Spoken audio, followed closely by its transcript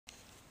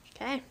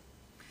Okay.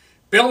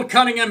 Bill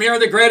Cunningham here,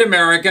 the Great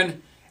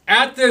American.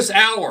 At this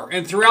hour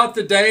and throughout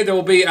the day, there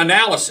will be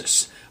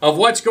analysis of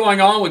what's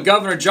going on with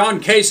Governor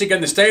John Kasich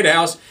in the State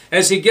House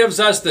as he gives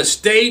us the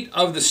state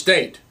of the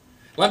state.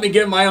 Let me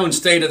give my own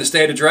state of the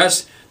state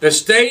address. The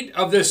state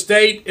of this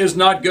state is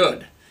not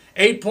good.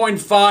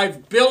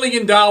 $8.5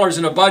 billion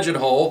in a budget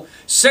hole.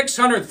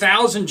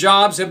 600,000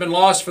 jobs have been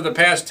lost for the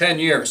past 10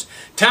 years.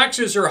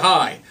 Taxes are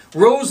high.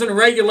 Rules and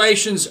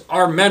regulations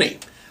are many.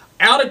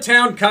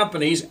 Out-of-town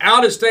companies,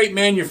 out-of-state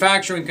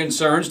manufacturing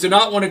concerns do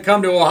not want to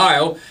come to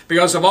Ohio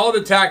because of all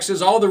the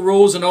taxes, all the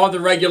rules, and all the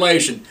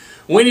regulation.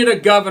 We need a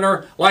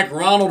governor like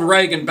Ronald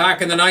Reagan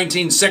back in the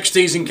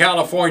 1960s in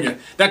California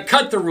that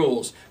cut the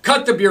rules,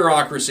 cut the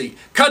bureaucracy,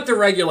 cut the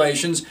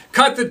regulations,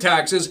 cut the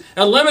taxes,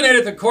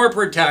 eliminated the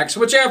corporate tax,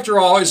 which after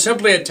all is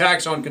simply a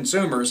tax on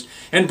consumers,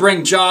 and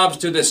bring jobs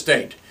to this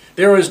state.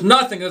 There is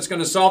nothing that's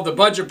going to solve the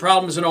budget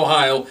problems in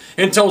Ohio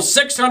until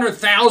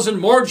 600,000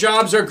 more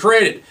jobs are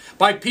created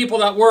by people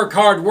that work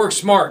hard, work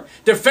smart,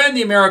 defend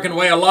the American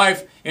way of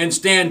life, and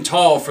stand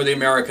tall for the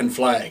American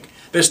flag.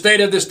 The state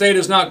of the state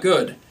is not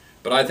good,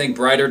 but I think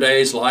brighter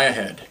days lie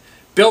ahead.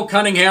 Bill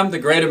Cunningham, the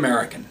Great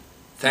American.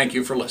 Thank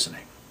you for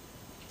listening.